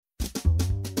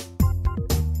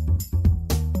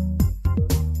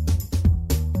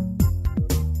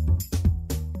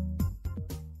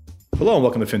Hello and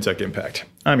welcome to FinTech Impact.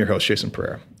 I'm your host, Jason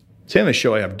Pereira. Today on the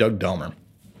show, I have Doug Dahmer,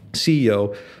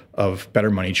 CEO of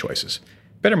Better Money Choices.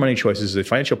 Better Money Choices is a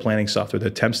financial planning software that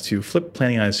attempts to flip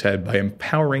planning on its head by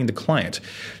empowering the client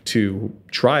to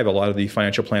drive a lot of the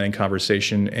financial planning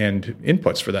conversation and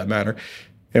inputs for that matter.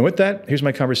 And with that, here's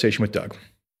my conversation with Doug.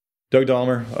 Doug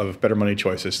Dahmer of Better Money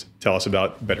Choices. Tell us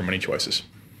about Better Money Choices.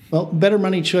 Well, Better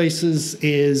Money Choices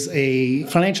is a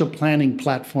financial planning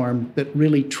platform that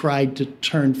really tried to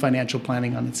turn financial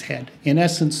planning on its head. In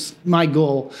essence, my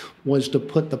goal was to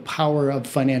put the power of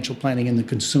financial planning in the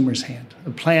consumer's hand.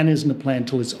 A plan isn't a plan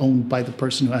until it's owned by the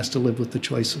person who has to live with the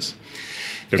choices.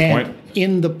 Good and point.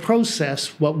 In the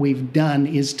process, what we've done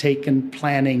is taken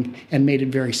planning and made it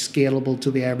very scalable to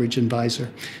the average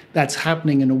advisor. That's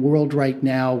happening in a world right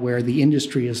now where the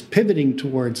industry is pivoting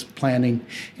towards planning,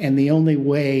 and the only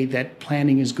way that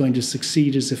planning is going to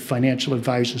succeed is if financial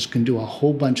advisors can do a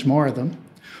whole bunch more of them.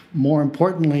 More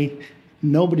importantly,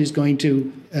 nobody's going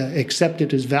to accept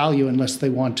it as value unless they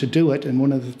want to do it. And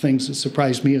one of the things that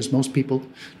surprised me is most people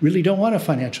really don't want a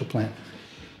financial plan.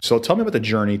 So tell me about the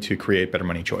journey to create Better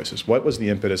Money Choices. What was the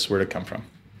impetus? Where did it come from?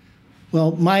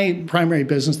 Well, my primary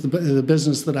business, the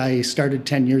business that I started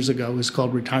 10 years ago, is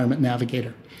called Retirement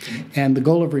Navigator. And the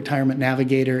goal of Retirement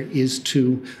Navigator is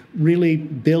to really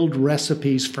build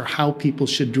recipes for how people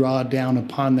should draw down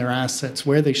upon their assets,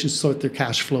 where they should sort their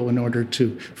cash flow in order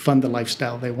to fund the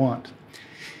lifestyle they want.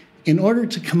 In order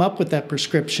to come up with that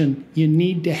prescription, you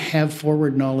need to have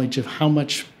forward knowledge of how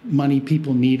much money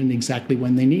people need and exactly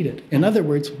when they need it. In other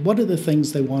words, what are the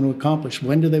things they want to accomplish?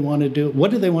 When do they want to do it? What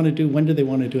do they want to do? When do they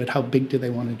want to do it? How big do they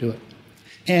want to do it?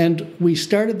 And we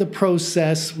started the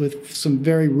process with some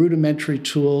very rudimentary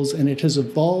tools, and it has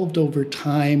evolved over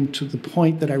time to the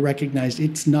point that I recognized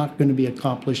it's not going to be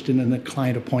accomplished in a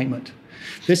client appointment.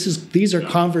 These are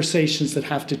conversations that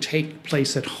have to take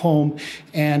place at home.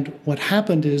 And what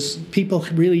happened is people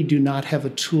really do not have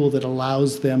a tool that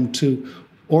allows them to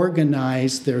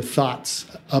organize their thoughts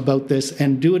about this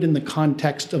and do it in the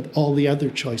context of all the other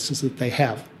choices that they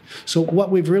have. So what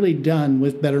we've really done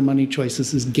with Better Money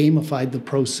Choices is gamified the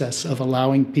process of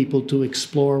allowing people to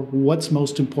explore what's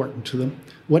most important to them,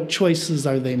 what choices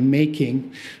are they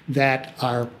making that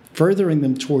are furthering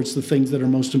them towards the things that are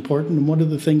most important, and what are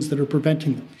the things that are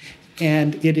preventing them.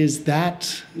 And it is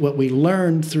that what we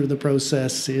learned through the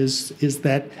process is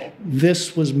that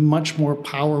this was much more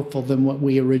powerful than what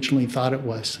we originally thought it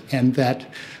was, and that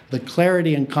the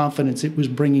clarity and confidence it was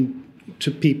bringing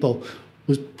to people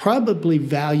was probably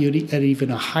valued at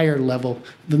even a higher level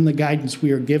than the guidance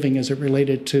we are giving as it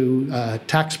related to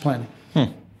tax planning.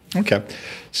 Okay.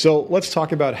 So let's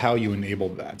talk about how you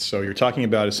enabled that. So you're talking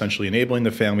about essentially enabling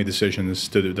the family decisions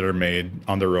that are made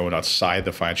on their own outside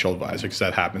the financial advisor, because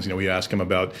that happens. We ask them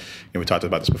about, we talked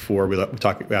about this before, we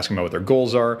ask them about what their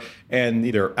goals are, and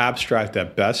either abstract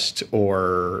at best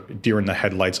or deer in the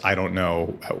headlights, I don't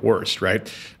know, at worst, right?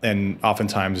 And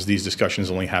oftentimes these discussions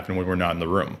only happen when we're not in the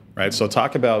room, right? So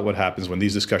talk about what happens when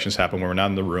these discussions happen when we're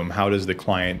not in the room. How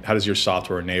does your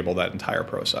software enable that entire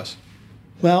process?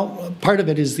 Well, part of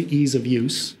it is the ease of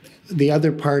use. The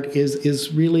other part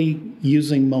is really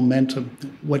using momentum.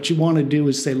 What you want to do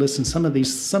is say, listen, some of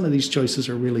these choices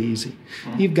are really easy.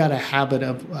 You've got a habit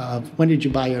of when did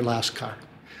you buy your last car?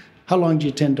 How long do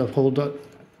you tend to hold it?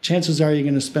 Chances are you're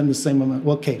going to spend the same amount.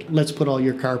 Well, okay, let's put all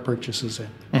your car purchases in.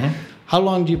 Mm-hmm. How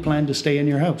long do you plan to stay in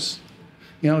your house?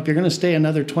 If you're going to stay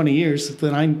another 20 years,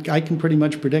 then I can pretty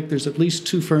much predict there's at least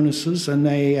 2 furnaces and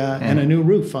a new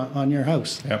roof on your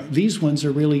house. Yep. These ones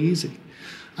are really easy.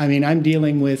 I'm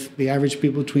dealing with the average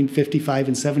people between 55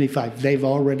 and 75. They've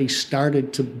already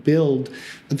started to build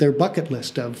their bucket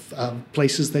list of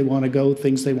places they want to go,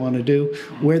 things they want to do,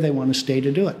 where they want to stay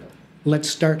to do it. Let's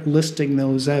start listing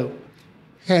those out.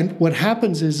 And what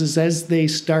happens is as they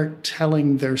start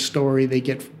telling their story, they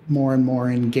get more and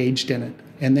more engaged in it.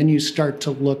 And then you start to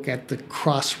look at the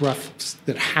cross-roughs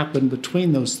that happen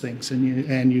between those things.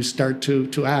 And you start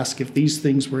to ask, if these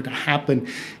things were to happen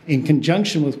in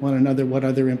conjunction with one another, what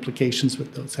other implications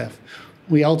would those have?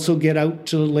 We also get out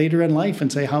to later in life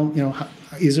and say, how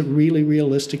is it really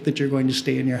realistic that you're going to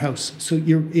stay in your house? So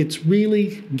it's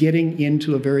really getting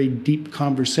into a very deep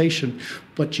conversation,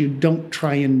 but you don't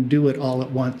try and do it all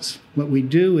at once. What we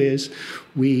do is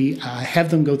we have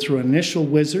them go through an initial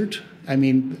wizard.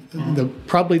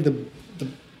 Probably the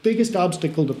biggest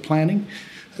obstacle to planning,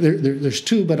 there's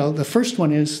 2, but the first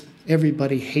one is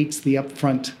everybody hates the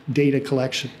upfront data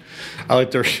collection.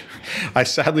 I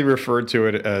sadly referred to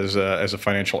it as a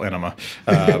financial enema.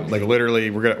 Like literally,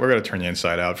 we're gonna turn you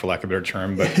inside out, for lack of a better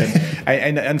term. But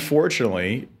and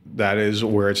unfortunately, that is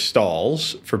where it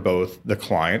stalls for both the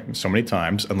client so many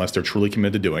times, unless they're truly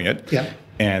committed to doing it. Yeah.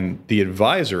 And the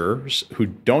advisors who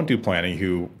don't do planning,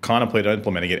 who contemplate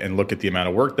implementing it and look at the amount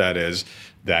of work that is,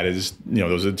 those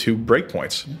are the two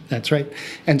breakpoints. That's right.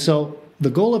 And so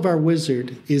the goal of our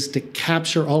wizard is to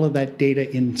capture all of that data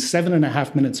in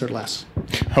 7.5 minutes or less.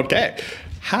 Okay.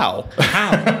 How?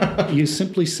 You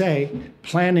simply say,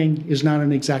 planning is not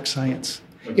an exact science.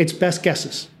 It's best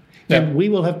guesses. And we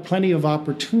will have plenty of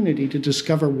opportunity to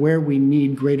discover where we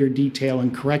need greater detail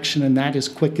and correction, and that is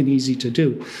quick and easy to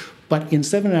do. But in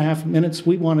 7.5 minutes,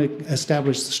 we want to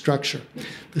establish the structure.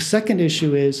 The second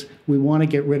issue is we want to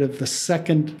get rid of the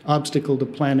second obstacle to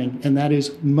planning, and that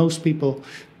is most people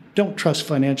don't trust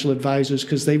financial advisors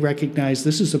because they recognize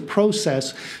this is a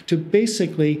process to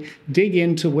basically dig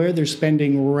into where they're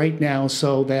spending right now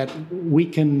so that we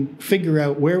can figure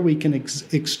out where we can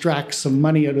extract some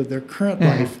money out of their current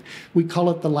life. We call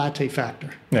it the latte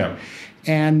factor. Yeah.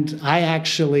 And I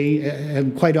actually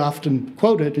am quite often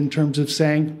quoted in terms of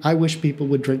saying, I wish people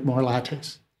would drink more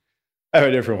lattes. I have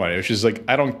a different one, which is like,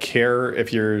 I don't care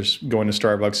if you're going to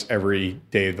Starbucks every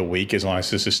day of the week, as long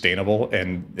as it's sustainable.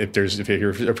 And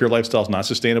if your lifestyle is not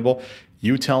sustainable,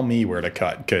 you tell me where to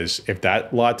cut. Because if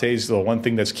that latte is the one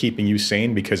thing that's keeping you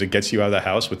sane because it gets you out of the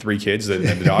house with 3 kids and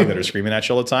the dog that are screaming at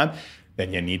you all the time,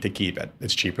 then you need to keep it.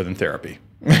 It's cheaper than therapy.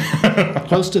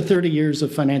 Close to 30 years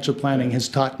of financial planning has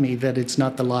taught me that it's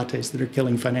not the lattes that are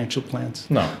killing financial plans.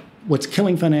 No. What's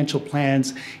killing financial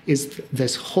plans is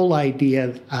this whole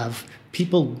idea of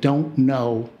people don't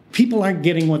know. People aren't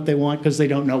getting what they want because they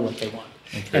don't know what they want.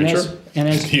 And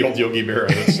as the old Yogi Berra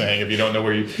that's saying, if you don't know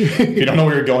where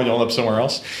you're going, you'll end up somewhere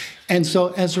else. And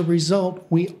so as a result,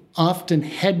 we often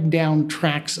head down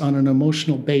tracks on an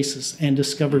emotional basis and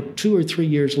discover 2 or 3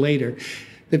 years later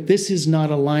that this is not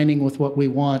aligning with what we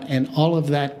want, and all of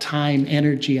that time,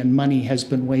 energy, and money has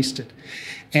been wasted.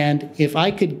 And if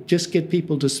I could just get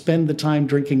people to spend the time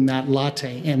drinking that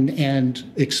latte and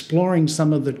exploring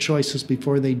some of the choices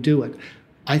before they do it,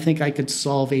 I think I could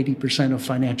solve 80% of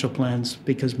financial plans,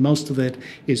 because most of it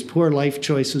is poor life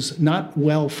choices, not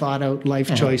well thought out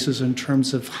life choices in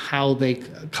terms of how they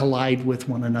collide with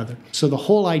one another. So the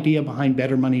whole idea behind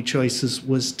Better Money Choices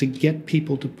was to get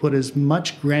people to put as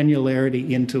much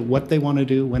granularity into what they want to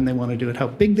do, when they want to do it, how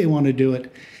big they want to do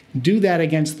it, do that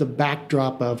against the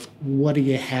backdrop of what do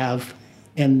you have,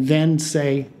 and then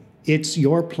say, it's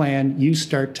your plan, you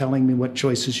start telling me what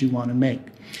choices you want to make.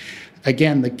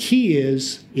 Again, the key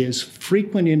is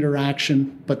frequent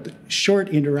interaction, but the short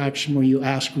interaction where you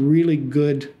ask really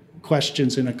good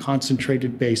questions in a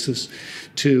concentrated basis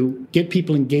to get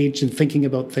people engaged in thinking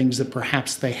about things that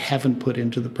perhaps they haven't put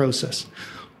into the process.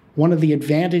 One of the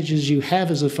advantages you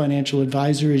have as a financial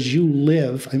advisor is you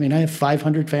live. I mean, I have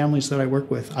 500 families that I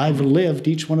work with. I've lived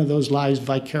each one of those lives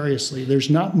vicariously. There's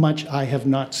not much I have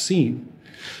not seen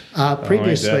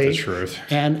previously. Ain't that the truth?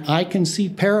 And I can see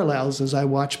parallels as I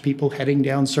watch people heading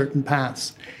down certain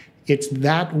paths. It's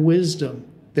that wisdom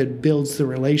that builds the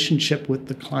relationship with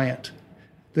the client.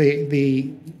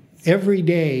 Every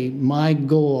day, my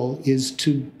goal is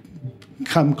to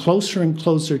come closer and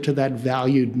closer to that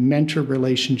valued mentor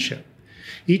relationship.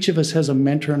 Each of us has a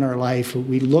mentor in our life who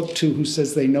we look to, who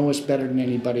says they know us better than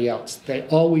anybody else. They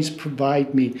always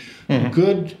provide me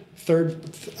good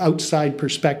outside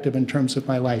perspective in terms of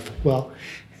my life. Well,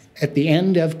 at the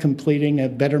end of completing a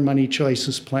Better Money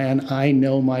Choices plan, I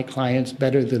know my clients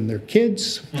better than their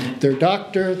kids, their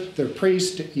doctor, their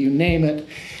priest, you name it.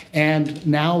 And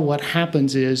now what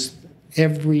happens is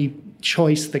every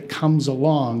choice that comes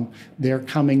along, they're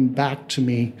coming back to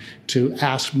me to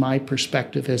ask my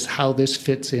perspective as how this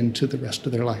fits into the rest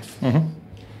of their life.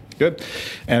 Good.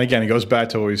 And again, it goes back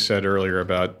to what we said earlier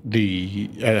about who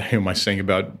am I saying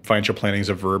about financial planning is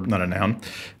a verb, not a noun.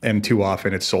 And too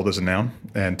often it's sold as a noun,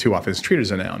 and too often it's treated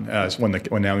as a noun, as when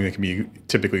noun can be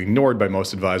typically ignored by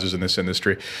most advisors in this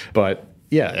industry. But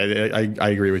yeah, I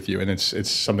agree with you. And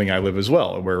it's something I live as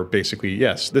well, where basically,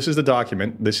 yes, this is the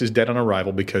document. This is dead on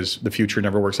arrival because the future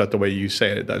never works out the way you say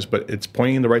it does, but it's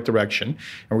pointing in the right direction. And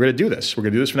we're going to do this. We're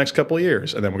going to do this for the next couple of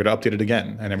years. And then we're going to update it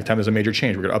again. And every time there's a major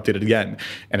change, we're going to update it again.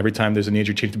 And every time there's a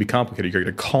major change to be complicated, you're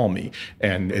going to call me.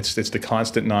 And it's the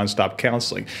constant nonstop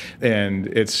counseling. And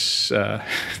it's,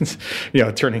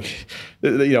 turning,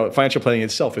 financial planning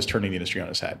itself is turning the industry on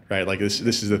its head, right? Like this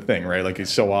is the thing, right? Like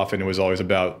it's so often it was always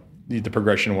about the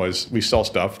progression was we sell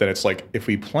stuff. Then it's like if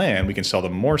we plan, we can sell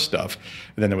them more stuff.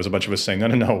 And then there was a bunch of us saying,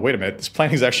 no, wait a minute. This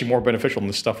planning is actually more beneficial than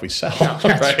the stuff we sell.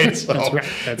 Right? So that's right.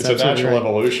 That's it's a natural right.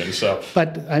 evolution. So,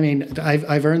 but I mean,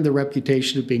 I've earned the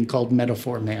reputation of being called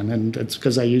Metaphor Man, and it's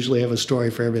because I usually have a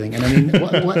story for everything. And I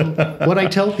mean, what I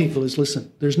tell people is,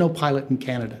 listen, there's no pilot in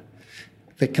Canada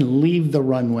that can leave the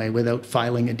runway without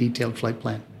filing a detailed flight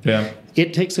plan. yeah.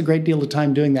 It takes a great deal of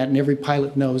time doing that, and every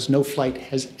pilot knows no flight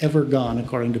has ever gone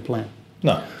according to plan.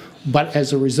 No. But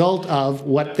as a result of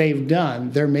what they've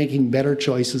done, they're making better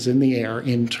choices in the air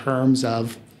in terms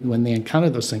of when they encounter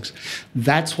those things.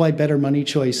 That's why Better Money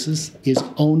Choices is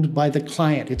owned by the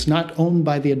client. It's not owned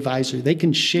by the advisor. They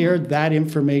can share that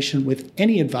information with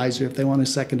any advisor if they want a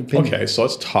second opinion. Okay, so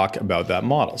let's talk about that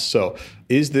model. So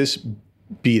is this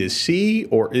B2C,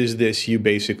 or is this you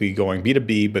basically going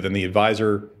B2B, but then the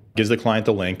advisor gives the client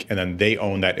the link and then they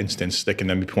own that instance that can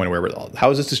then be pointed wherever? How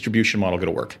is this distribution model going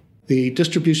to work? The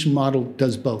distribution model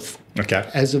does both. Okay.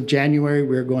 As of January,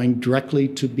 we're going directly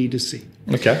to B2C.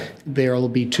 Okay. There will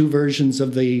be two versions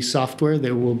of the software.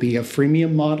 There will be a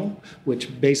freemium model,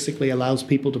 which basically allows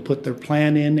people to put their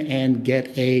plan in and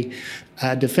get a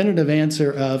definitive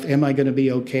answer of, am I going to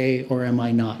be okay or am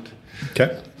I not?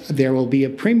 Okay. There will be a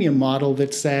premium model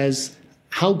that says,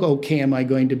 how okay am I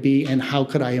going to be, and how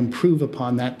could I improve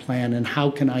upon that plan, and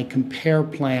how can I compare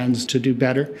plans to do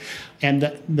better?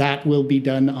 And that will be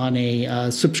done on a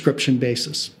subscription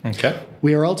basis. Okay.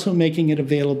 We are also making it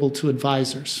available to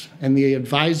advisors, and the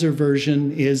advisor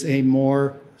version is a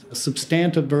more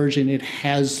substantive version. It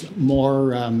has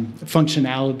more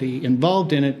functionality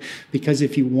involved in it, because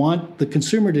if you want the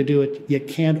consumer to do it, you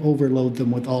can't overload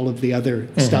them with all of the other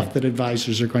stuff that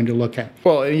advisors are going to look at.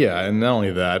 Well, yeah, and not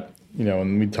only that,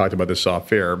 and we talked about this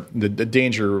off air, the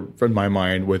danger in my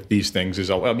mind with these things is,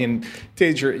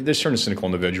 there's certain cynical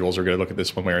individuals who are going to look at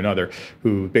this one way or another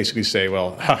who basically say,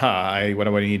 well, what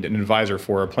do I need an advisor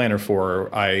for, a planner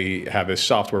for? I have this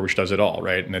software which does it all,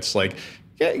 right? And it's like,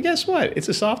 yeah, guess what? It's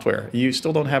a software. You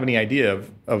still don't have any idea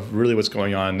of really what's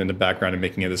going on in the background and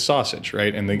making it a sausage,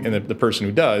 right? And the person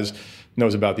who does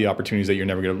knows about the opportunities that you're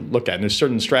never going to look at. And there's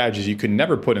certain strategies you could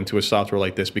never put into a software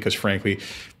like this because, frankly,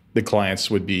 the clients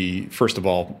would be, first of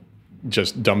all,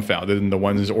 just dumbfounded, and the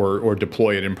ones or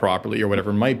deploy it improperly or whatever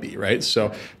it might be, right?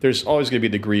 So there's always going to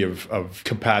be a degree of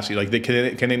capacity. Like,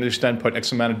 can they understand put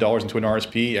X amount of dollars into an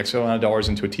RSP, X amount of dollars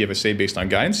into a TFSA based on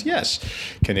guidance? Yes.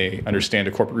 Can they understand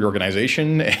a corporate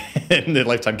reorganization and the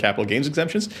lifetime capital gains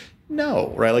exemptions?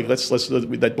 No, right? Like,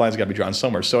 that line's got to be drawn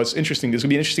somewhere. So it's interesting. It's going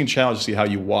to be an interesting challenge to see how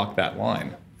you walk that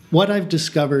line. What I've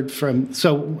discovered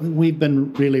so we've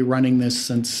been really running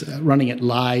it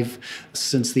live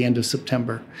since the end of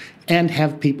September, and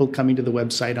have people coming to the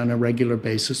website on a regular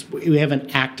basis. We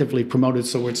haven't actively promoted,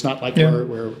 so it's not like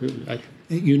we're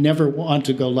you never want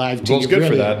to go live. Well, it's good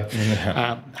for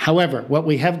that. However, what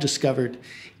we have discovered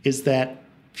is that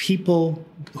people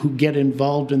who get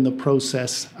involved in the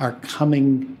process are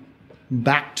coming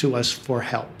back to us for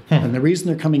help. And the reason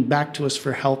they're coming back to us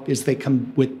for help is they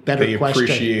come with better questions.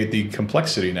 They appreciate the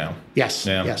complexity now. Yes,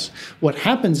 yes. What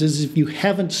happens is, if you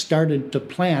haven't started to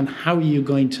plan, how are you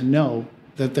going to know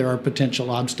that there are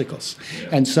potential obstacles? Yeah.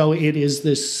 And so it is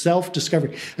this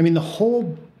self-discovery. I mean, the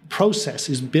whole process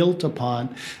is built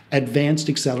upon advanced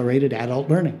accelerated adult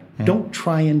learning. Don't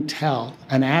try and tell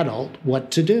an adult what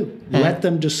to do. Let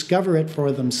them discover it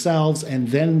for themselves, and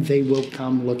then they will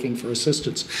come looking for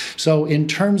assistance. So in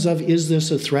terms of, is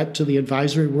this a threat to the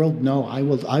advisory world? No, I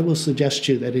will suggest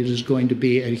to you that it is going to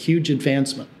be a huge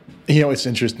advancement. It's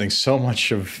interesting. So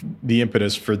much of the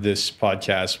impetus for this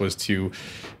podcast was to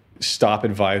stop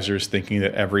advisors thinking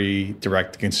that every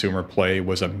direct-to-consumer play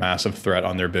was a massive threat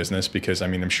on their business, because,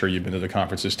 I'm sure you've been to the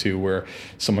conferences too, where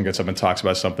someone gets up and talks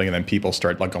about something and then people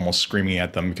start like almost screaming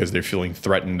at them because they're feeling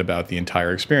threatened about the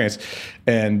entire experience.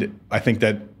 And I think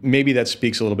that maybe that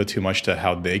speaks a little bit too much to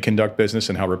how they conduct business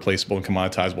and how replaceable and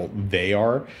commoditizable they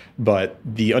are. But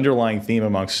the underlying theme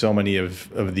amongst so many of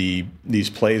these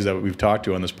plays that we've talked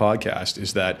to on this podcast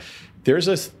is that there's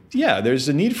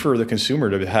a need for the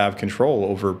consumer to have control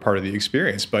over part of the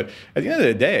experience. But at the end of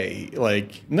the day,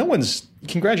 like,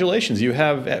 congratulations, you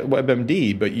have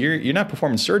WebMD, but you're not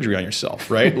performing surgery on yourself,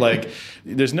 right? Like,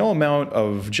 there's no amount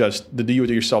of just the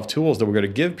do-it-yourself tools that we're going to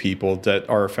give people that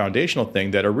are a foundational thing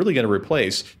that are really going to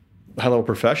replace high-level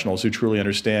professionals who truly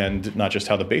understand not just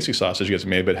how the basic sausage gets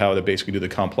made, but how to basically do the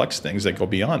complex things that go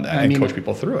beyond that and coach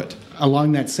people through it.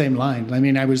 Along that same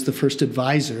line, I was the first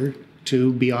advisor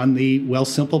to be on the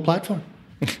Wealthsimple platform.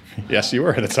 Yes, you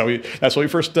were. That's when we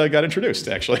first got introduced,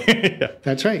 actually. Yeah.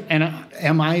 That's right. And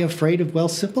am I afraid of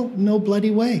Wealthsimple? No bloody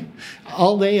way.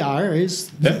 All they are is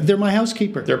they're my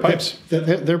housekeeper. They're pipes.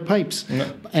 They're pipes.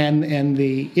 Yeah. And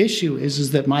the issue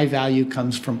is that my value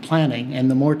comes from planning,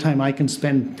 and the more time I can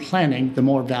spend planning, the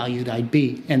more valued I'd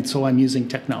be. And so I'm using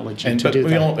technology to do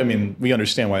that. We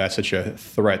understand why that's such a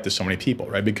threat to so many people,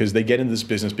 right? Because they get into this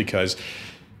business because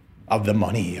of the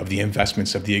money, of the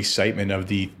investments, of the excitement, of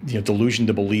the delusion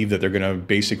to believe that they're going to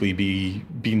basically be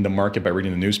beating the market by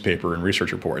reading the newspaper and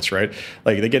research reports, right?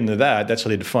 Like they get into that. That's how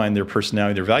they define their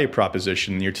personality, their value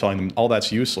proposition. And you're telling them all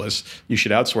that's useless. You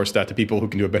should outsource that to people who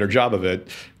can do a better job of it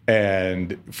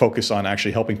and focus on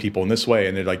actually helping people in this way.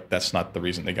 And they're like, that's not the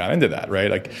reason they got into that,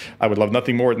 right? Like I would love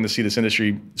nothing more than to see this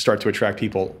industry start to attract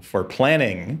people for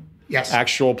planning. Yes.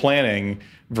 Actual planning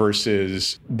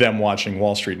versus them watching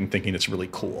Wall Street and thinking it's really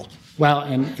cool. Well,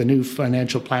 and the new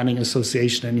Financial Planning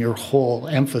Association and your whole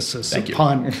emphasis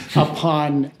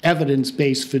upon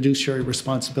evidence-based fiduciary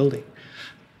responsibility.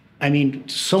 I mean,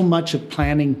 so much of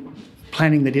planning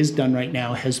that is done right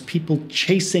now has people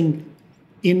chasing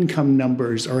income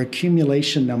numbers or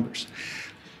accumulation numbers.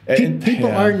 People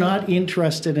are not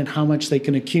interested in how much they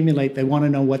can accumulate. They want to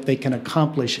know what they can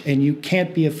accomplish. And you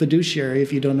can't be a fiduciary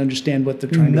if you don't understand what they're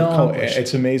trying to accomplish.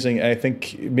 It's amazing. I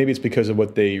think maybe it's because of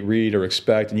what they read or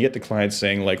expect. And you get the clients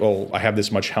saying like, oh, I have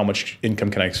this much. How much income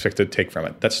can I expect to take from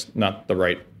it? That's not the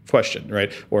right question,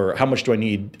 right? Or how much do I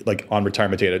need like on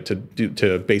retirement data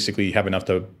to basically have enough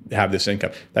to have this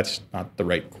income? That's not the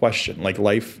right question. Like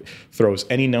life throws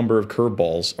any number of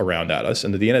curveballs around at us.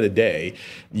 And at the end of the day,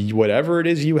 whatever it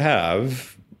is you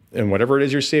have and whatever it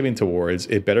is you're saving towards,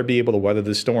 it better be able to weather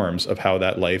the storms of how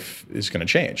that life is going to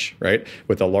change, right?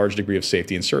 With a large degree of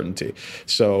safety and certainty.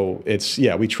 So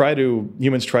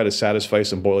humans try to satisfy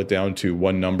and boil it down to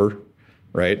one number,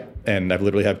 right? Yeah. And I've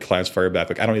literally had clients fire back,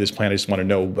 like, I don't need this plan. I just want to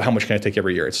know how much can I take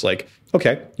every year? It's like,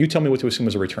 okay, you tell me what to assume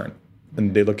as a return.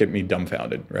 And they look at me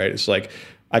dumbfounded, right? It's like,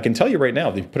 I can tell you right now,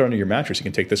 if you put it under your mattress, you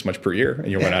can take this much per year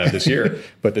and you'll run out of this year.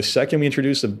 But the second we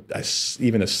introduce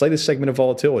even the slightest segment of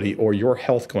volatility or your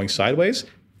health going sideways,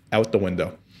 out the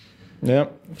window. Yeah,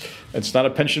 it's not a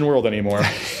pension world anymore.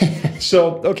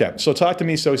 So talk to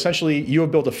me. So essentially, you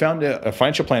have built a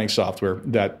financial planning software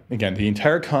that, again, the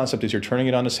entire concept is you're turning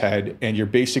it on its head and you're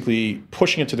basically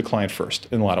pushing it to the client first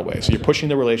in a lot of ways. So you're pushing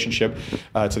the relationship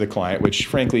to the client, which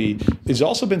frankly has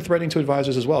also been threatening to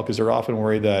advisors as well, because they're often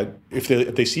worried that if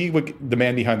they see the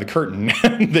man behind the curtain,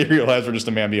 they realize we're just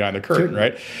a man behind the curtain,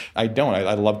 right? I don't.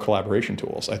 I love collaboration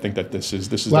tools. I think that this is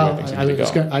the way things need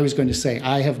to go. I was going to say,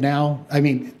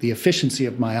 the efficiency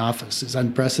of my office is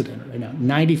unprecedented right now.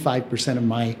 95% of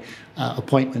my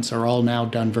appointments are all now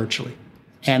done virtually.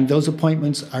 And those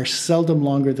appointments are seldom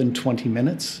longer than 20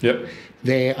 minutes. Yep.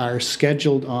 They are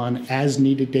scheduled on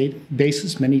as-needed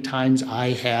basis. Many times I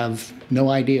have no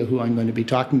idea who I'm going to be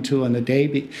talking to on the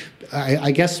day.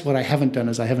 I guess what I haven't done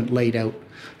is I haven't laid out.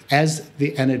 As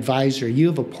an advisor, you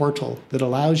have a portal that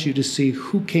allows you to see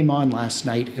who came on last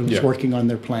night and was working on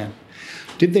their plan.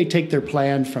 Did they take their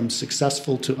plan from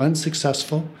successful to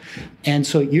unsuccessful? And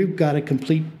so you've got a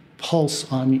complete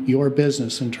pulse on your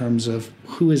business in terms of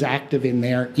who is active in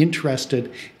there,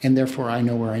 interested, and therefore I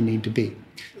know where I need to be.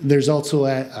 There's also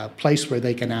a place where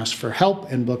they can ask for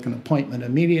help and book an appointment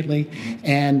immediately,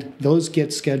 and those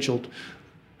get scheduled.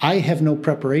 I have no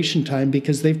preparation time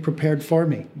because they've prepared for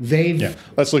me.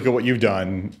 Let's look at what you've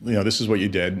done. This is what you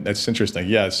did. That's interesting.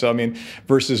 Yeah. So,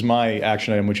 versus my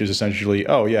action item, which is essentially,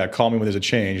 call me when there's a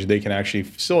change. They can actually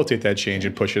facilitate that change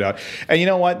and push it out. And you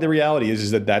know what? The reality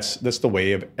is that that's the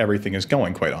way of everything is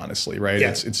going, quite honestly, right? Yeah.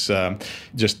 It's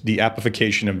just the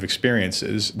amplification of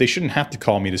experiences. They shouldn't have to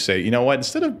call me to say, you know what?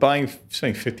 Instead of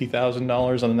spending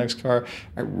 $50,000 on the next car,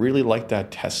 I really like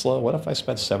that Tesla. What if I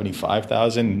spent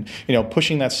 $75,000?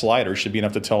 Pushing that slider should be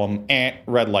enough to tell them,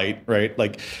 red light, right?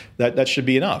 Like that should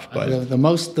be enough. But the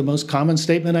most common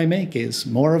statement I make is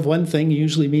more of one thing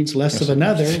usually means less of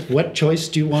another. What choice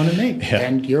do you want to make? Yeah.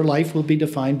 And your life will be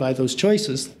defined by those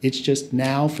choices. It's just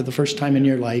now, for the first time in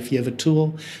your life, you have a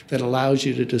tool that allows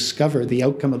you to discover the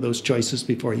outcome of those choices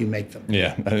before you make them.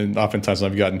 Yeah, and oftentimes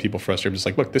I've gotten people frustrated. It's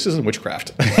like, look, this isn't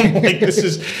witchcraft.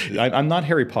 I'm not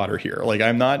Harry Potter here. Like,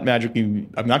 I'm not going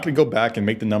to go back and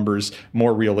make the numbers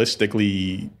more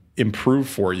realistically improve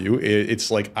for you.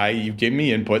 It's like you gave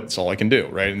me input, that's all I can do,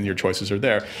 right? And your choices are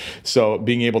there. So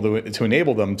being able to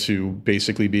enable them to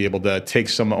basically be able to take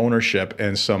some ownership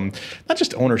and some, not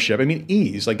just ownership,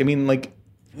 ease.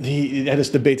 I had this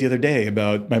debate the other day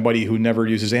about my buddy who never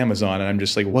uses Amazon, and I'm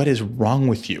just like, what is wrong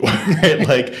with you? Right?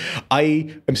 Like,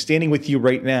 I am standing with you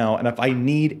right now, and if I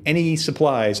need any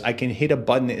supplies, I can hit a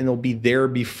button and it'll be there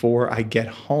before I get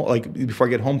home, like before I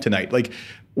get home tonight. Like,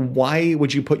 why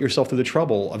would you put yourself through the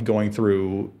trouble of going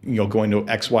through, going to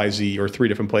XYZ or 3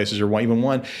 different places or even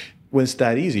one? When it's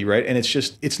that easy, right? And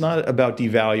it's not about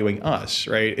devaluing us,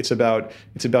 right? It's about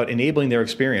enabling their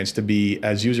experience to be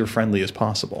as user-friendly as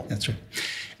possible. That's right.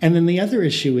 And then the other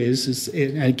issue is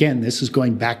again, this is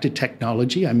going back to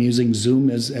technology. I'm using Zoom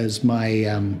as my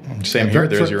same here.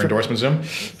 There's your endorsement, Zoom,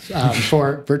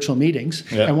 for virtual meetings.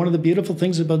 Yeah. And one of the beautiful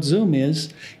things about Zoom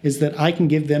is that I can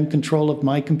give them control of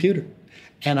my computer,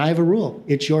 and I have a rule: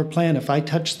 it's your plan. If I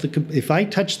touch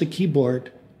the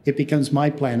keyboard, it becomes my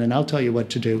plan, and I'll tell you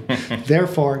what to do.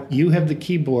 Therefore, you have the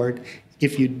keyboard.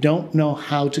 If you don't know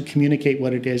how to communicate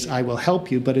what it is, I will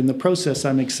help you. But in the process,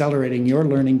 I'm accelerating your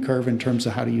learning curve in terms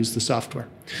of how to use the software.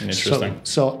 Interesting.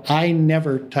 So I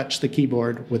never touch the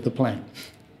keyboard with the plan.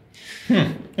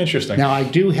 Interesting. Now,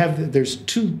 there's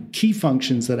 2 key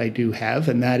functions that I do have,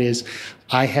 and that is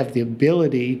I have the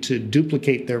ability to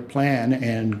duplicate their plan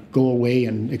and go away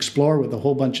and explore with a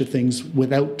whole bunch of things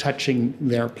without touching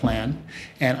their plan.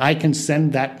 And I can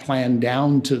send that plan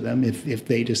down to them if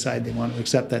they decide they want to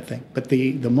accept that thing. But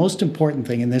the most important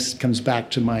thing, and this comes back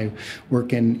to my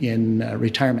work in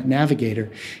Retirement Navigator,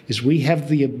 is we have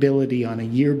the ability on a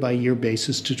year-by-year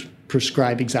basis to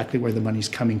prescribe exactly where the money's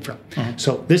coming from.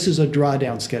 So this is a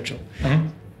drawdown schedule.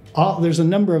 There's a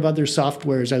number of other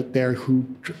softwares out there who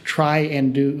try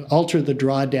and alter the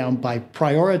drawdown by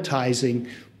prioritizing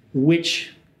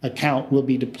which account will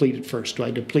be depleted first. Do I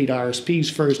deplete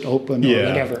RSPs first, open, or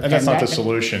whatever? And that's not the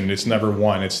solution. It's never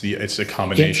one. It's a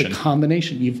combination. It's a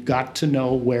combination. You've got to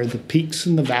know where the peaks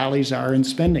and the valleys are in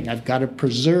spending. I've got to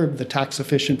preserve the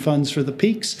tax-efficient funds for the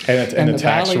peaks and the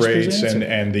tax rates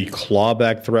and the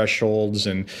clawback thresholds.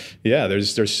 And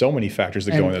there's so many factors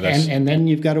that go into this. And then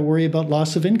you've got to worry about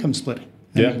loss of income splitting.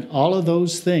 I mean, all of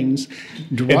those things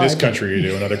drive. In this country you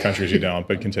do, in other countries you don't,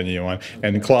 but continue on.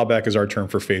 And clawback is our term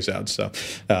for phase out. So,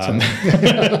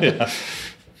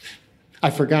 I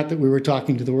forgot that we were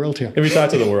talking to the world here. We talk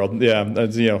to the world,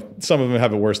 some of them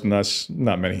have it worse than us.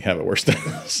 Not many have it worse than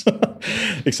us,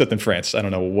 except in France. I don't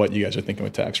know what you guys are thinking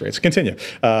with tax rates. Continue.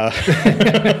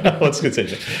 Let's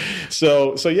continue.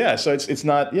 So it's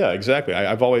not, exactly.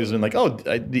 I've always been like,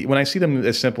 when I see them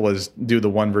as simple as do the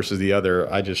one versus the other,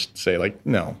 I just say like,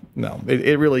 no,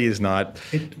 it really is not.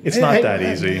 It's not that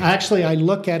easy. Actually, I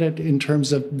look at it in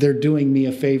terms of they're doing me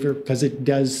a favor because it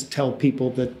does tell people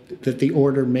that the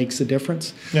order makes a difference.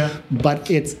 Yeah.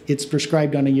 But it's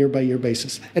prescribed on a year-by-year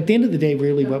basis. At the end of the day,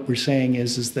 really what we're saying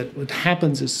is that what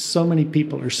happens is so many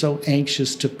people are so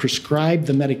anxious to prescribe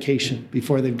the medication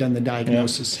before they've done the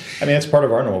diagnosis. Yeah. I mean, that's part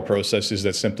of our normal process is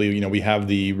that simply, we have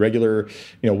the regular,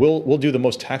 we'll do the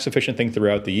most tax-efficient thing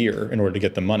throughout the year in order to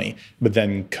get the money. But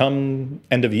then come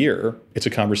end of year, it's a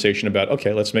conversation about,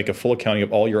 okay, let's make a full accounting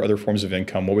of all your other forms of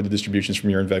income. What were the distributions from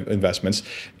your investments?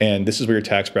 And this is where your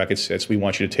tax bracket sits. We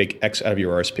want you to take X out of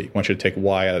your RSP. We want you to take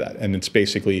Y out of that. And it's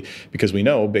basically because we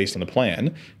know based on the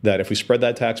plan that if we spread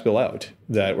that tax bill out,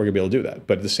 that we're going to be able to do that.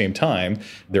 But at the same time,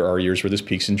 there are years where there's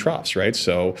peaks and troughs, right?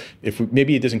 So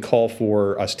maybe it doesn't call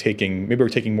for us maybe we're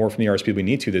taking more from the RSP we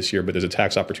need to this year, but there's a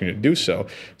tax opportunity to do so.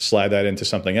 Slide that into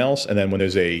something else. And then when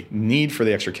there's a need for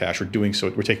the extra cash, we're doing so,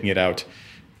 we're taking it out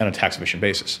on a tax efficient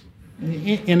basis.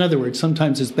 In other words,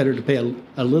 sometimes it's better to pay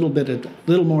a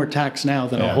little more tax now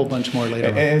than a whole bunch more later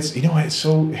on. And it's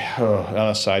so on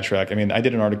a sidetrack. I mean, I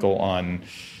did an article in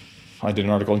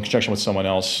conjunction with someone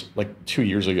else like 2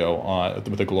 years ago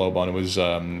with the Globe on it was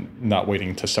not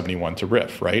waiting to 71 to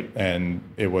RIF, right? And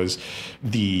it was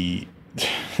the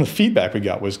feedback we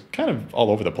got was kind of all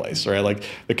over the place, right? Like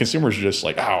the consumers were just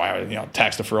like,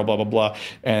 tax deferral, blah, blah, blah.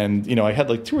 And, I had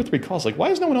like 2 or 3 calls, like, why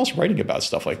is no one else writing about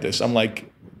stuff like this? I'm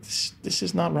like, this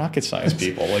is not rocket science,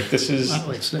 people. Like this is...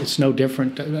 Well, it's no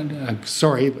different. I'm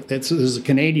sorry, this is a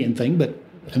Canadian thing, but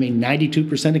I mean,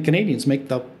 92% of Canadians make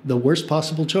the worst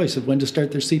possible choice of when to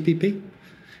start their CPP.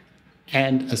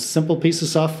 And a simple piece of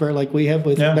software like we have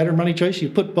with Better Money Choice, you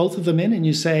put both of them in and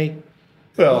you say...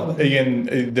 Well, again,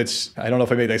 I don't know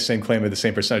if I made that same claim at the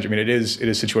same percentage. I mean, it is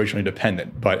situationally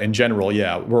dependent. But in general,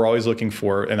 we're always looking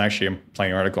for, and actually I'm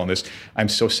planning an article on this, I'm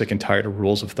so sick and tired of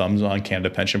rules of thumbs on Canada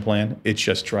Pension Plan. It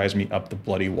just drives me up the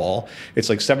bloody wall. It's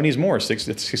like 70s more,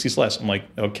 60s less. I'm like,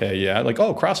 okay, yeah. Like,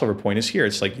 crossover point is here.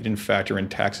 It's like you didn't factor in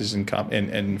taxes and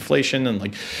inflation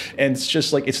and it's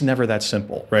just like, it's never that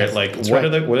simple, right? Yes, like, what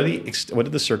are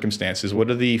the circumstances?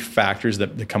 What are the factors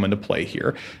that come into play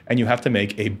here? And you have to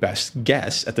make a best guess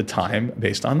guess at the time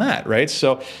based on that, right?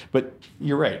 So, but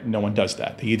you're right. No one does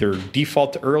that. They either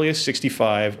default to earliest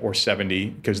 65 or 70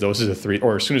 because those are the three,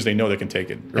 or as soon as they know they can take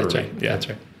it early. That's right. Yeah. That's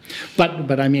right.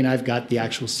 But I mean, I've got the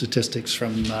actual statistics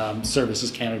from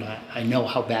Services Canada. I know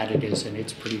how bad it is, and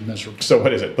it's pretty miserable. So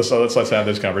what is it? Let's have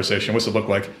this conversation. What's it look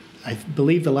like? I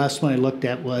believe the last one I looked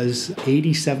at was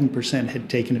 87% had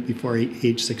taken it before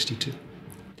age 62.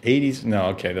 80s? No,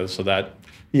 okay. So that,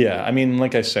 yeah. I mean,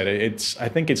 like I said, I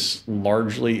think it's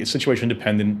largely situation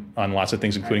dependent on lots of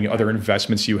things, including other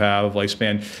investments you have,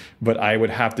 lifespan. But I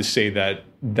would have to say that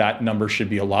that number should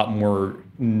be a lot more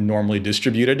normally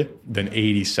distributed than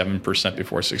 87%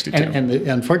 before 62. And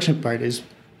the unfortunate part is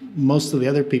most of the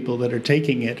other people that are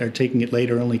taking it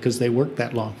later only because they work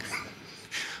that long.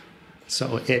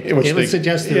 So it would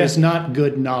suggest there's not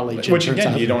good knowledge. Which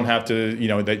again, you don't have to,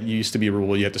 that used to be a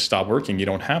rule, you have to stop working. You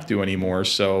don't have to anymore.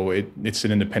 So it's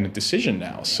an independent decision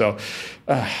now. So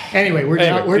anyway, we're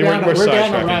down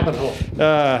a rabbit hole.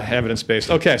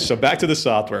 Evidence-based. Okay, so back to the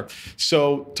software.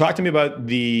 So talk to me about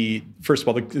first of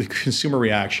all, the consumer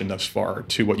reaction thus far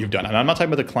to what you've done. And I'm not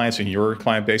talking about the clients in your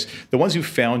client base, the ones who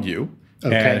found you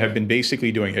and have been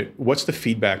basically doing it. What's the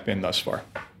feedback been thus far?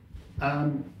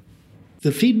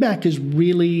 The feedback is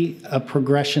really a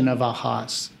progression of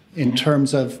ahas in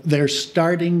terms of they're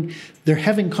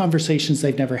having conversations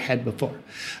they've never had before.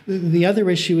 The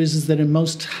other issue is that in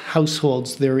most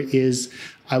households there is,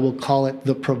 I will call it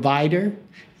the provider,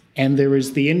 and there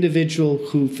is the individual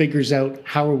who figures out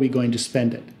how are we going to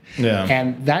spend it. Yeah.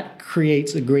 And that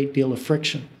creates a great deal of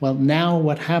friction. Well, now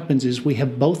what happens is we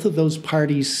have both of those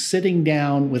parties sitting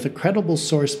down with a credible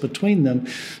source between them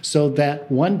so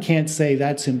that one can't say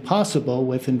that's impossible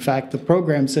with, in fact, the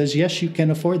program says, yes, you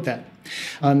can afford that.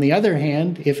 On the other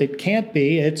hand, if it can't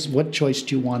be, it's what choice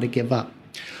do you want to give up?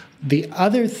 The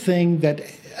other thing that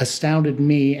astounded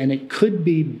me, and it could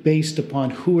be based upon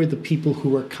who are the people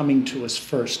who are coming to us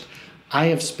first, I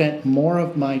have spent more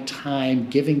of my time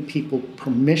giving people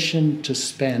permission to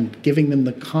spend, giving them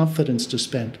the confidence to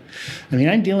spend. I mean,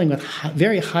 I'm dealing with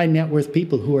very high net worth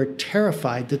people who are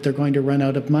terrified that they're going to run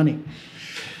out of money.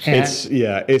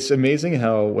 It's amazing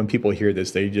how when people hear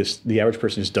this, the average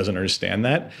person just doesn't understand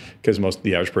that because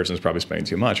the average person is probably spending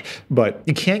too much. But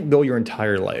you can't go your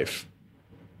entire life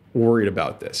worried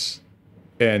about this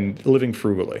and living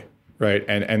frugally. Right.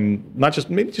 And not just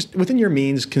maybe just within your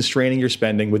means, constraining your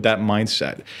spending with that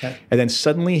mindset, and then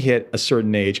suddenly hit a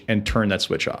certain age and turn that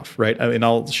switch off. Right. I mean,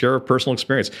 I'll share a personal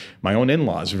experience. My own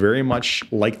in-laws very much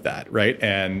like that. Right.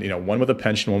 And, one with a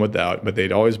pension, one without, but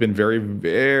they'd always been very,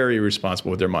 very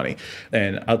responsible with their money.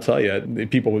 And I'll tell you,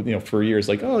 people, for years,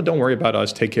 like, oh, don't worry about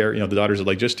us. Take care. The daughters are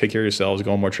like, just take care of yourselves,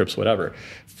 go on more trips, whatever.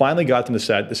 Finally got them to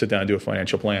sit down and do a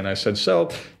financial plan. I said,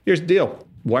 so here's the deal.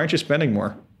 Why aren't you spending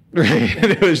more? Right.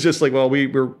 And it was just like, well,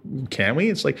 can we?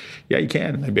 It's like, yeah, you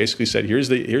can. And I basically said, here's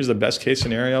the best case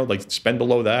scenario. Like, spend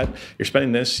below that. You're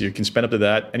spending this. You can spend up to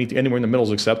that. Anywhere in the middle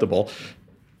is acceptable.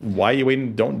 Why are you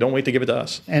waiting? Don't wait to give it to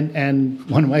us. And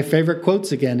one of my favorite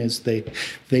quotes again is they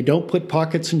don't put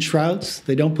pockets in shrouds.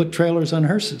 They don't put trailers on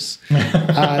hearses. You could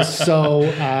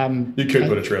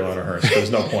put a trailer on a hearse. There's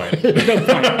no point. No point.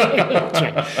 That's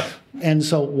right. And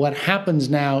so what happens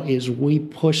now is we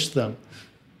push them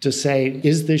to say,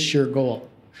 is this your goal?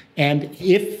 And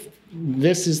if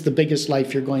this is the biggest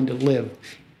life you're going to live,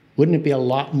 wouldn't it be a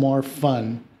lot more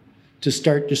fun to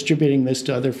start distributing this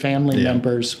to other family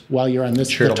members while you're on the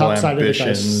top side of the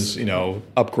dice?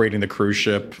 Upgrading the cruise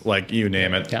ship, like you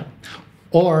name it. Yeah.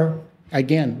 Or,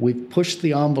 again, we've pushed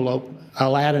the envelope.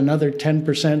 I'll add another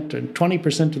 10% and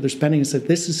 20% to their spending and said,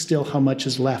 this is still how much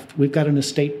is left. We've got an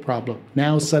estate problem.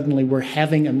 Now suddenly we're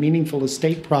having a meaningful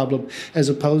estate problem as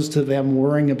opposed to them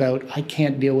worrying about, I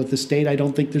can't deal with the estate. I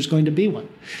don't think there's going to be one.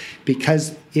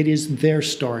 Because it is their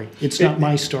story. It's not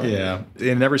my story. Yeah.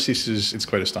 It never ceases. It's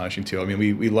quite astonishing, too. I mean,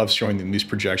 we love showing them these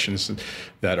projections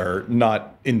that are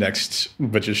not indexed,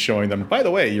 but just showing them, by the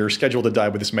way, you're scheduled to die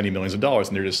with this many millions of dollars.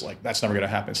 And they're just like, that's never going to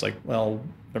happen. It's like, well,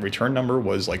 the return number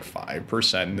was like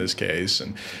 5% in this case.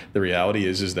 And the reality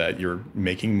is that you're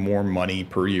making more money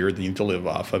per year than you need to live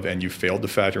off of. And you failed to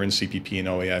factor in CPP and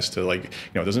OAS to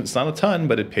it's not a ton,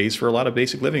 but it pays for a lot of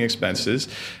basic living expenses.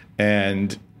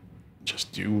 And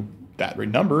just do that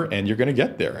number and you're going to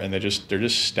get there. And they're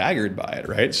just staggered by it,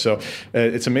 right? So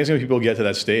it's amazing when people get to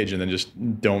that stage and then just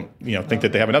don't think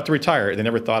that they have enough to retire. They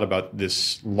never thought about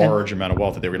this large amount of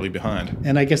wealth that they were leaving behind.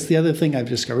 And I guess the other thing I've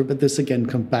discovered, but this again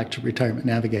comes back to Retirement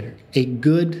Navigator, a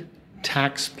good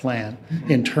tax plan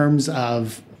in terms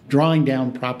of drawing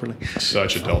down properly.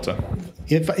 Such a delta.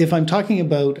 If I'm talking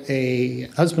about a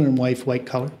husband and wife, white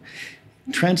collar,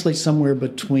 translates somewhere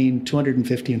between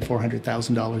 $250,000 and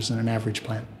 $400,000 in an average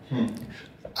plan.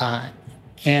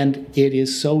 And it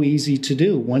is so easy to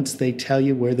do once they tell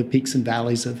you where the peaks and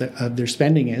valleys of their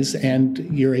spending is, and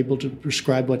you're able to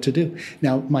prescribe what to do.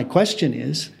 Now, my question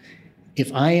is,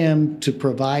 if I am to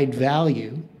provide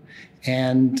value,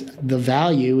 and the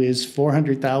value is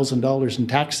 $400,000 in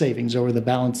tax savings over the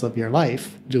balance of your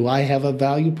life, do I have a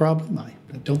value problem? I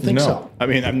don't think so. I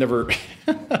mean, I've never.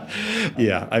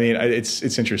 Yeah, I mean,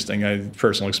 it's interesting.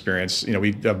 Personal experience.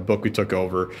 We have a book we took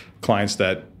over, clients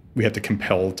that we have to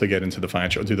compel to get into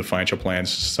do the financial plans.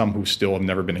 Some who still have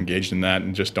never been engaged in that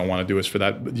and just don't want to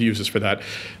use us for that,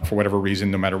 for whatever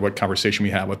reason, no matter what conversation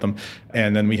we have with them.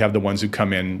 And then we have the ones who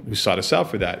come in who sought us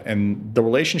out for that. And the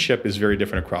relationship is very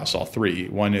different across all three.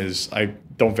 One is, I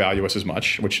don't value us as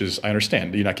much, which is, I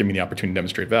understand. You're not giving me the opportunity to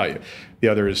demonstrate value. The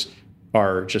others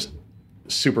are just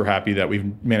super happy that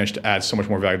we've managed to add so much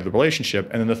more value to the relationship.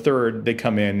 And then the third, they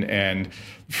come in and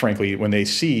frankly, when they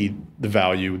see the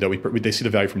value they see the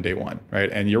value from day one, right?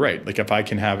 And you're right. Like if I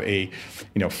can have a,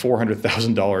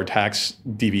 $400,000 tax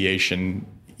deviation,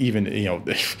 even,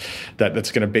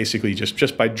 that's going to basically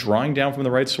just by drawing down from the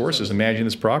right sources and managing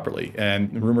this properly,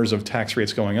 and rumors of tax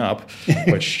rates going up,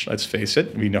 which let's face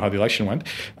it, we know how the election went.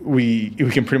 We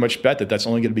can pretty much bet that that's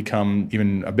only going to become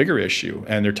even a bigger issue.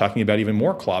 And they're talking about even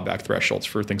more clawback thresholds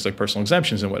for things like personal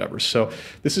exemptions and whatever. So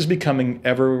this is becoming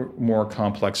ever more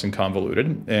complex and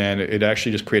convoluted. And it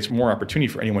actually just creates more opportunity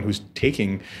for anyone who's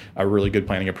taking a really good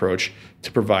planning approach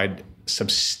to provide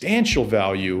substantial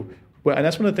value. Well, and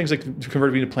that's one of the things that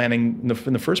converted me to planning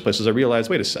in the first place is I realized,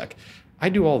 wait a sec, I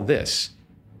do all this.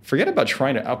 Forget about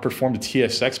trying to outperform the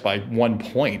TSX by 1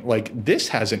 point. Like this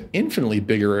has an infinitely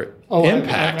bigger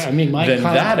impact than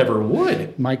that ever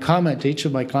would. My comment to each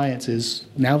of my clients is,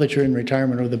 now that you're in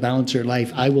retirement or the balance of your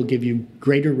life, I will give you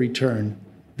greater return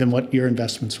than what your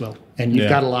investments will. And you've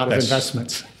got a lot of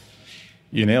investments.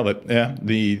 You nailed it. Yeah,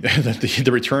 the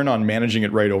return on managing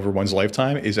it right over one's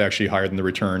lifetime is actually higher than the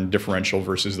return differential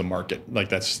versus the market. Like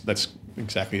that's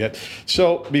exactly it.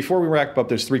 So before we wrap up,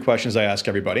 there's 3 questions I ask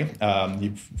everybody.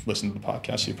 You've listened to the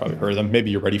podcast, so you've probably heard of them.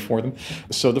 Maybe you're ready for them.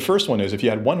 So the first one is, if you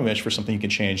had one wish for something you can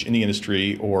change in the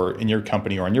industry or in your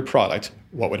company or on your product,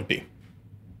 what would it be?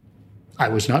 I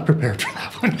was not prepared for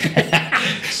that one.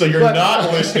 So you're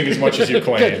not listening as much as you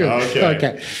claim.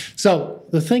 Okay. So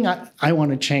the thing I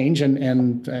want to change,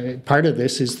 and part of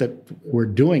this is that we're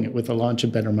doing it with the launch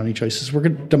of Better Money Choices. We're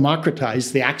going to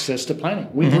democratize the access to planning.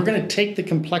 We're going to take the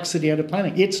complexity out of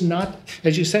planning. It's not,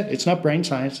 as you said, it's not brain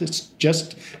science. It's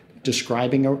just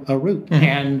describing a route. Mm-hmm.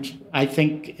 And I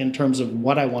think in terms of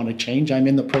what I want to change, I'm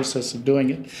in the process of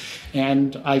doing it.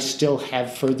 And I still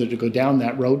have further to go down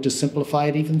that road to simplify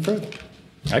it even further.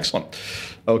 Excellent.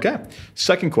 Okay.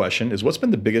 Second question is, what's been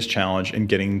the biggest challenge in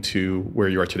getting to where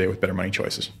you are today with Better Money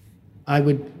Choices? I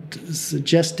would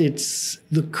suggest it's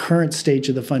the current stage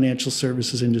of the financial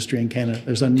services industry in Canada.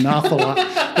 There's an awful lot.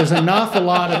 There's an awful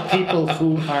lot of people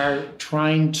who are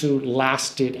trying to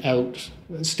last it out,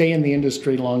 stay in the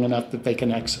industry long enough that they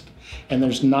can exit. And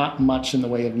there's not much in the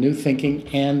way of new thinking,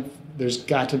 and there's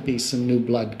got to be some new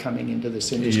blood coming into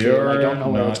this industry. I don't know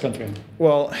where it's coming from.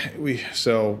 Well, we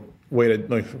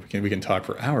can talk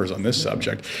for hours on this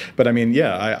subject, but I mean,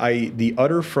 the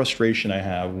utter frustration I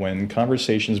have when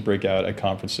conversations break out at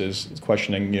conferences,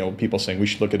 questioning, people saying we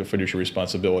should look at a fiduciary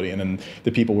responsibility, and then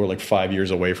the people who are like 5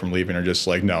 years away from leaving are just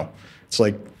like, no, it's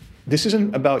like, this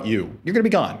isn't about you. You're going to be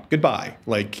gone. Goodbye.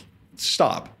 Like,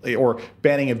 stop. Or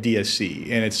banning of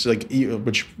DSC, and it's like,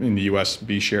 which in the U.S.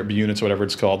 B units, whatever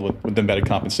it's called, with embedded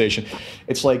compensation.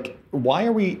 It's like, why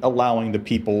are we allowing the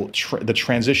people the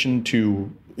transition to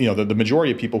the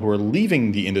majority of people who are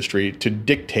leaving the industry to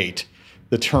dictate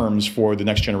the terms for the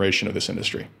next generation of this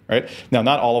industry, right? Now,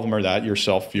 not all of them are that.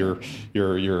 Yourself, you're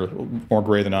more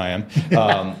gray than I am,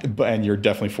 and you're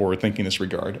definitely forward-thinking in this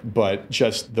regard. But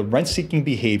just the rent-seeking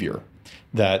behavior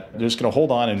that they're just going to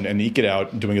hold on and eke it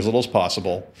out, doing as little as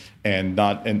possible, and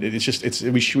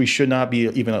we should not be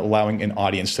even allowing an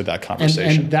audience to that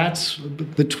conversation. And that's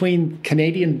between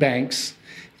Canadian banks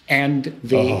and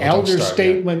the elder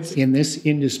statements in this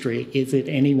industry. Is it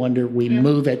any wonder we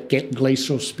move at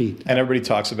glacial speed? And everybody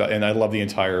talks about, and I love the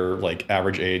entire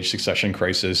average age succession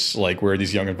crisis, where are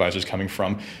these young advisors coming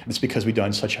from? It's because we've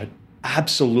done such an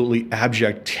absolutely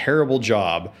abject, terrible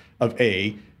job of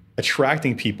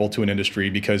attracting people to an industry,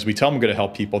 because we tell them we're going to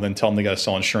help people, then tell them they got to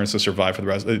sell insurance to survive for the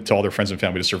rest, to all their friends and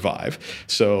family to survive.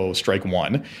 So strike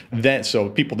one. So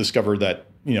people discover that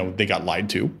they got lied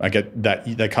to. I get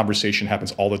that conversation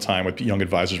happens all the time with young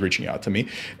advisors reaching out to me,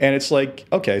 and it's like,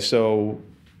 okay, so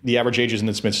the average age is in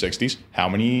its mid-60s. How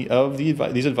many of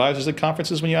these advisors at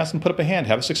conferences, when you ask them to put up a hand,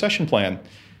 have a succession plan?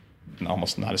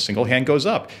 Almost not a single hand goes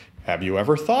up. Have you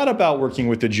ever thought about working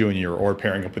with a junior or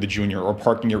pairing up with a junior or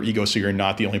parking your ego so you're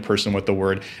not the only person with the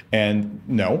word? And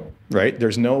no, right?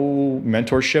 There's no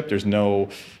mentorship. There's no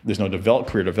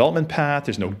career development path.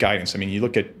 There's no guidance. I mean, you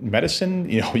look at medicine,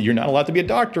 you're not allowed to be a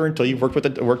doctor until you've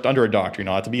worked under a doctor. You're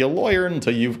not allowed to be a lawyer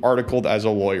until you've articled as a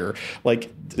lawyer.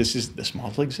 Like this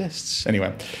model exists.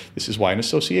 Anyway, this is why an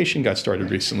association got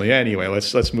started recently. Anyway,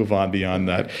 let's move on beyond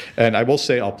that. And I will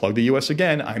say, I'll plug the US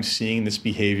again. I'm seeing this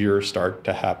behavior start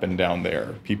to happen down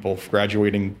there. People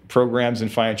graduating programs in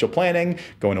financial planning,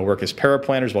 going to work as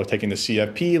paraplanners while taking the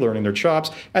CFP, learning their chops,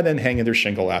 and then hanging their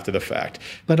shingle after the fact.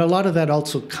 But a lot of that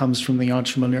also comes from the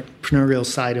entrepreneurial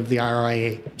side of the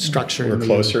RIA structure. We're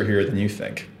closer here than you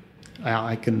think. We'll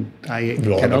have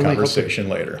a conversation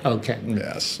later. Okay.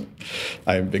 Yes.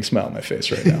 I have a big smile on my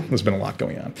face right now. There's been a lot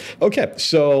going on. Okay.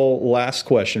 So last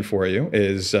question for you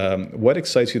is what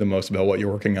excites you the most about what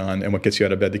you're working on and what gets you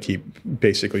out of bed to keep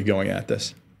basically going at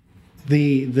this?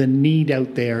 The need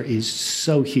out there is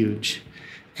so huge.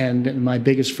 And my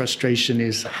biggest frustration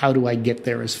is how do I get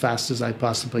there as fast as I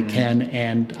possibly can?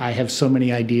 And I have so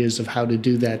many ideas of how to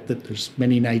do that there's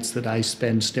many nights that I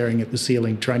spend staring at the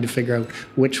ceiling trying to figure out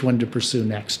which one to pursue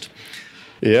next.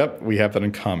 Yep, we have that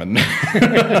in common.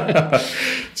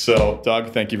 So,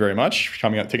 Doug, thank you very much for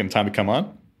taking the time to come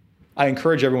on. I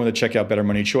encourage everyone to check out Better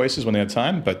Money Choices when they have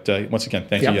time. But once again,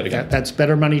 thank you yet again. That's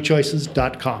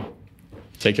bettermoneychoices.com.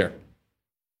 Take care.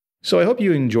 So I hope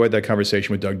you enjoyed that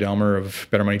conversation with Doug Delmer of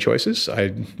Better Money Choices.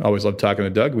 I always love talking to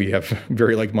Doug. We have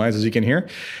very like minds, as you can hear.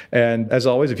 And as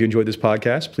always, if you enjoyed this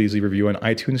podcast, please leave a review on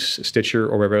iTunes, Stitcher,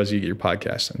 or wherever else you get your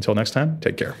podcasts. Until next time,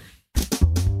 take care.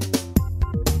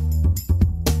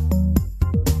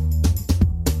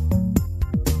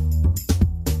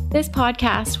 This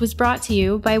podcast was brought to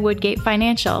you by Woodgate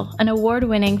Financial, an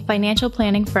award-winning financial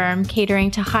planning firm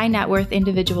catering to high net worth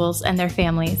individuals and their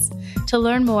families. To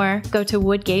learn more, go to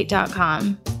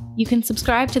woodgate.com. You can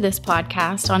subscribe to this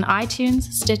podcast on iTunes,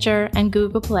 Stitcher, and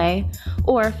Google Play,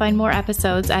 or find more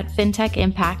episodes at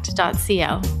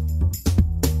fintechimpact.co.